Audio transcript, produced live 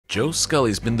Joe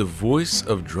Scully's been the voice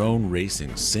of drone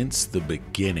racing since the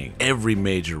beginning. Every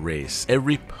major race,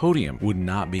 every podium would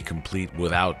not be complete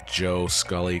without Joe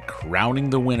Scully crowning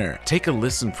the winner. Take a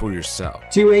listen for yourself.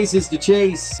 Two aces to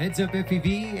chase. Heads Up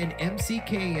FPV and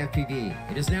MCK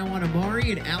FPV. It is now on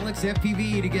Amari and Alex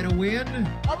FPV to get a win.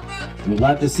 We'd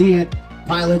love to see it.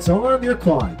 Pilots on your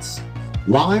cards.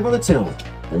 Live on the tilt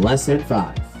in less than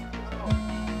 5.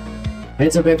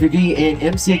 Heads Up FPV and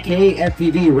MCK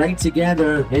FPV right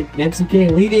together. And MCK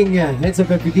leading Heads Up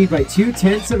FPV by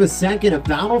 0.2 of a second. A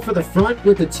battle for the front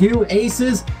with the two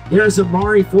aces. There's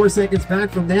Amari 4 seconds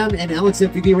back from them, and Alex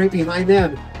FPV right behind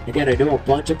them. Again, I know a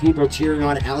bunch of people cheering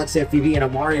on Alex FPV and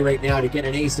Amari right now to get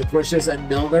an ace to push us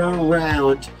another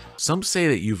round. Some say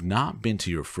that you've not been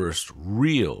to your first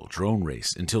real drone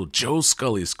race until Joe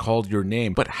Scully's called your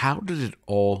name, but how did it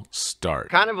all start?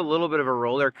 Kind of a little bit of a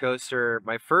roller coaster.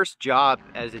 My first job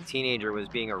as a teenager was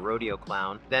being a rodeo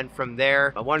clown. Then from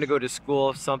there, I wanted to go to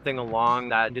school, something along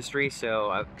that industry, so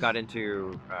I got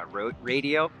into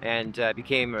radio and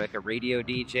became like a radio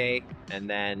DJ, and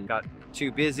then got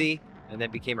too busy and then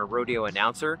became a rodeo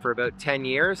announcer for about 10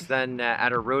 years. Then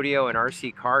at a rodeo, an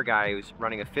RC car guy who's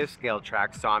running a 5th scale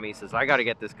track saw me, says, I got to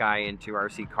get this guy into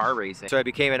RC car racing. So I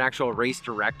became an actual race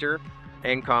director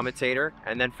and commentator.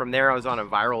 And then from there, I was on a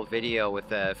viral video with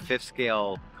a 5th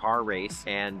scale car race,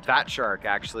 and Fat Shark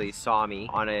actually saw me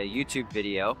on a YouTube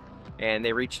video. And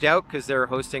they reached out because they were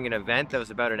hosting an event that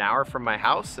was about an hour from my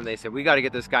house, and they said, we got to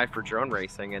get this guy for drone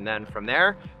racing. And then from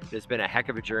there, it's been a heck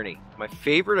of a journey. My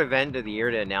favorite event of the year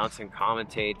to announce and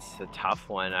commentate's a tough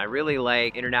one. I really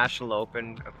like International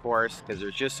Open, of course, because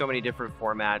there's just so many different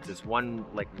formats. It's one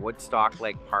like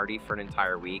Woodstock-like party for an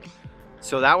entire week.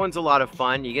 So that one's a lot of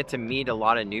fun. You get to meet a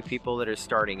lot of new people that are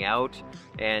starting out,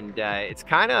 and it's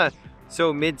kind of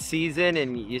so mid-season,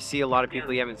 and you see a lot of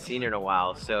people you haven't seen in a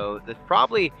while. So that's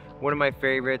probably one of my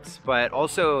favorites, but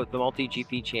also the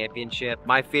multi-GP championship.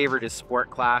 My favorite is sport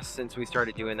class, since we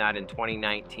started doing that in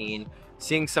 2019.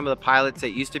 Seeing some of the pilots that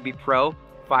used to be pro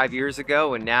 5 years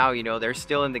ago, and now, you know, they're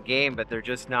still in the game, but they're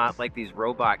just not like these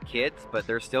robot kids, but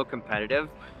they're still competitive.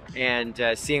 And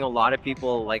seeing a lot of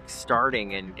people like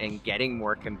starting and getting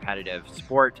more competitive.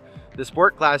 The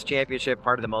sport class championship,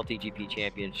 part of the multi-GP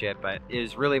championship,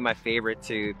 is really my favorite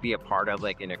to be a part of,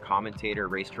 like in a commentator,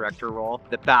 race director role.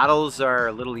 The battles are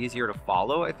a little easier to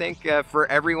follow, I think,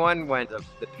 for everyone when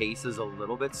the pace is a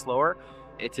little bit slower.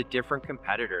 It's a different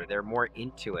competitor. They're more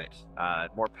into it,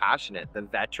 more passionate. The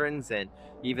veterans and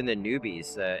even the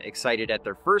newbies, excited at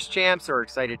their first champs or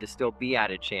excited to still be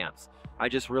at a champs. I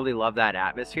just really love that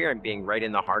atmosphere and being right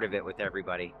in the heart of it with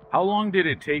everybody. How long did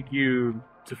it take you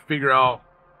to figure out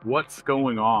what's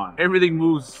going on? Everything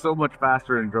moves so much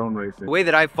faster in drone racing. The way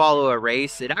that I follow a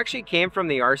race, it actually came from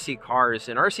the RC cars,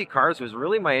 and RC cars was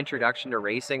really my introduction to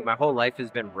racing. My whole life has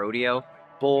been rodeo,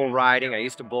 bull riding. I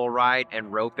used to bull ride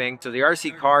and roping. So the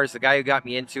RC cars, the guy who got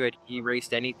me into it, he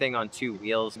raced anything on 2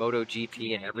 wheels,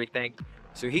 MotoGP and everything.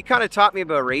 So he kind of taught me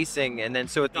about racing. And then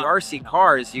so with the RC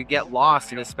cars, you get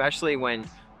lost, and especially when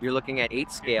you're looking at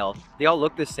 8 scale, they all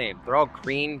look the same. They're all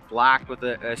green, black with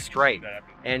a stripe.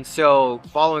 And so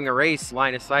following a race,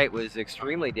 line of sight was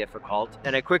extremely difficult.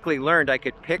 And I quickly learned I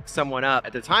could pick someone up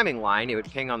at the timing line. It would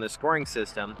ping on the scoring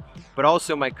system. But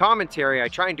also my commentary, I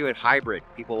try and do it hybrid.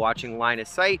 People watching line of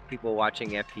sight, people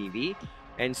watching FPV.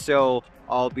 And so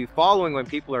I'll be following when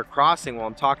people are crossing while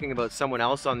I'm talking about someone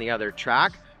else on the other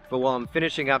track. But while I'm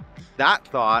finishing up that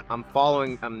thought, I'm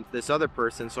following this other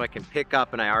person so I can pick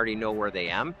up and I already know where they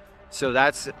am. So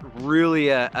that's really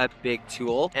a big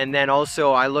tool. And then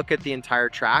also I look at the entire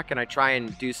track and I try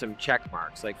and do some check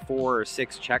marks, like 4 or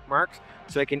 6 check marks.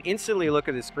 So I can instantly look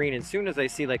at the screen. As soon as I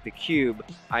see like the cube,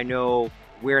 I know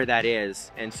where that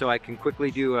is. And so I can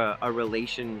quickly do a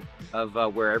relation of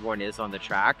where everyone is on the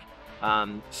track.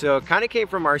 So it kind of came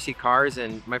from RC cars,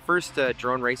 and my first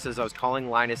drone races I was calling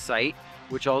line of sight,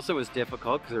 which also was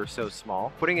difficult because they were so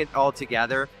small. Putting it all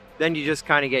together, then you just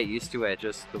kind of get used to it,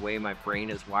 just the way my brain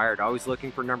is wired. Always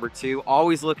looking for number 2,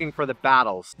 always looking for the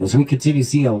battles. As we continue to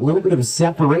see a little bit of a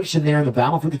separation there in the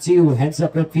battle for the 2, Heads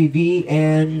Up FPV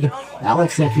and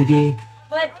Alex FPV.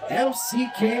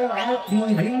 MCK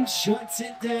FPV shuts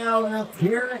it down, a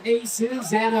pair of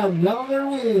aces and another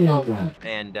win.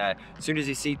 And as soon as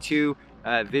you see 2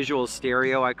 visual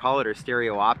stereo, I call it, or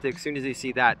stereo optics, as soon as you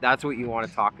see that, that's what you want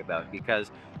to talk about,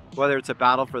 because whether it's a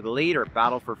battle for the lead or a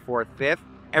battle for 4th, 5th,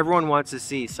 everyone wants to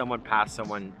see someone pass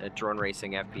someone at drone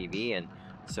racing FPV. And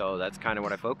So that's kind of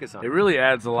what I focus on. It really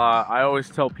adds a lot. I always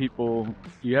tell people,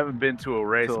 you haven't been to a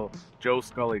race till Joe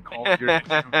Scully calls your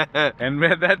name. And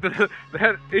man,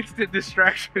 that instant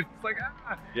distraction, it's like,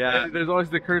 ah. Yeah. And there's always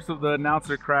the curse of the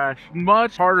announcer crash.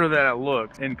 Much harder than it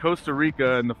looks. In Costa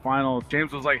Rica, in the finals,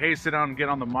 James was like, hey, sit down and get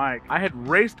on the mic. I had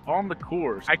raced on the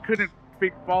course. I couldn't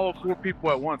follow 4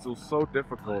 people at once. It was so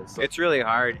difficult. So. It's really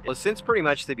hard. Well, since pretty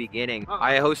much the beginning,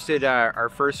 I hosted our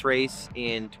first race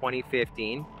in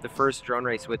 2015, the first drone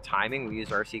race with timing. We used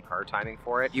RC car timing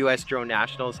for it. US Drone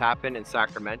Nationals happened in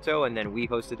Sacramento, and then we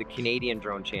hosted the Canadian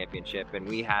Drone Championship, and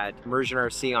we had Immersion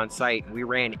RC on site. We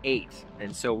ran 8,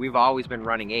 and so we've always been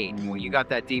running 8. And when you got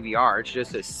that DVR, it's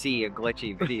just to see a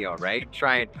glitchy video, right?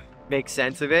 Try and make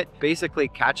sense of it. Basically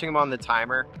catching them on the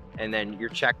timer, and then your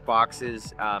check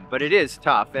boxes, but it is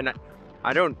tough, and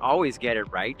I don't always get it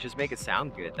right. Just make it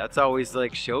sound good. That's always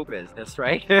like show business,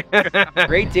 right?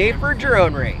 Great day for a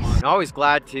drone race. I'm always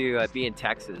glad to be in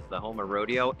Texas, the home of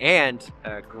rodeo, and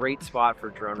a great spot for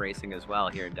drone racing as well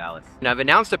here in Dallas. And I've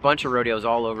announced a bunch of rodeos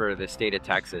all over the state of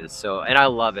Texas, so, and I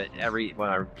love it when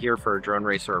I'm here for a drone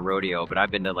race or a rodeo. But I've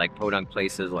been to like podunk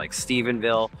places like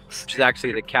Stephenville, which is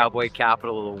actually the cowboy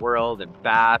capital of the world, and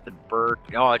Bath and Burke.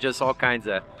 Oh, just all kinds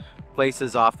of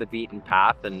places off the beaten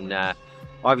path, and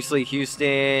obviously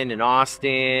Houston and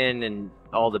Austin and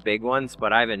all the big ones,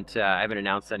 but I haven't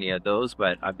announced any of those.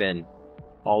 But I've been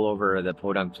all over the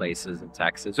podunk places in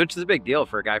Texas, which is a big deal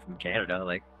for a guy from Canada.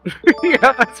 Like,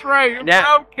 yeah, that's right. You're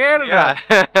from Canada.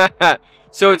 Yeah.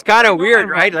 So it's kind of weird,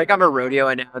 right? Like, I'm a rodeo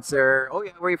announcer. Oh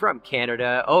yeah, where are you from?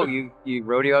 Canada. Oh, you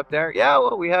rodeo up there? Yeah.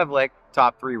 Well, we have like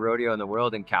top 3 rodeo in the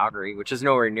world in Calgary, which is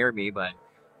nowhere near me, but.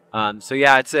 So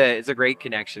yeah, it's a great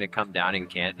connection to come down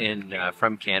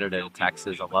from Canada to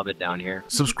Texas. I love it down here.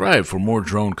 Subscribe for more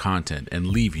drone content and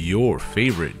leave your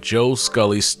favorite Joe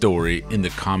Scully story in the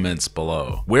comments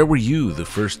below. Where were you the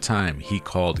first time he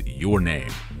called your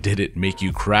name? Did it make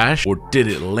you crash, or did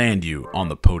it land you on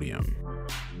the podium?